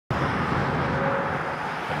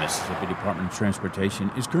Mississippi Department of Transportation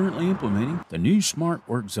is currently implementing the new Smart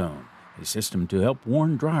Work Zone, a system to help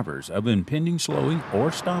warn drivers of impending slowing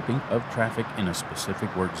or stopping of traffic in a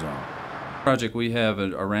specific work zone. Project, we have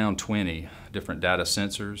around 20 different data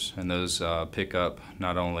sensors, and those pick up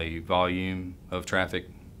not only volume of traffic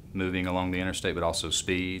moving along the interstate, but also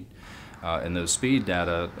speed. And those speed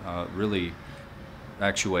data really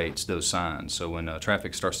actuates those signs. So when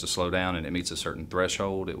traffic starts to slow down and it meets a certain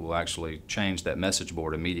threshold, it will actually change that message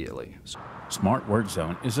board immediately. Smart Work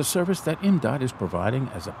Zone is a service that MDOT is providing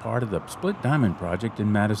as a part of the Split Diamond project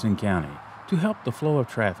in Madison County to help the flow of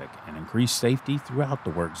traffic and increase safety throughout the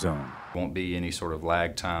work zone. Won't be any sort of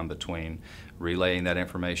lag time between relaying that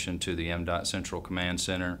information to the MDOT Central Command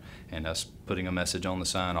Center and us putting a message on the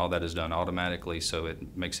sign. All that is done automatically, so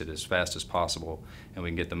it makes it as fast as possible, and we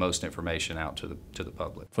can get the most information out to the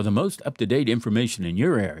public. For the most up-to-date information in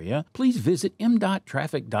your area, please visit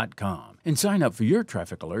mdottraffic.com and sign up for your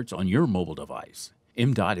traffic alerts on your mobile device.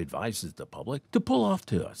 MDOT advises the public to pull off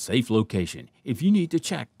to a safe location if you need to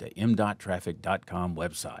check the mdottraffic.com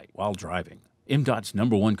website while driving. MDOT's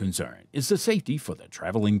 #1 concern is the safety for the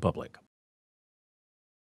traveling public.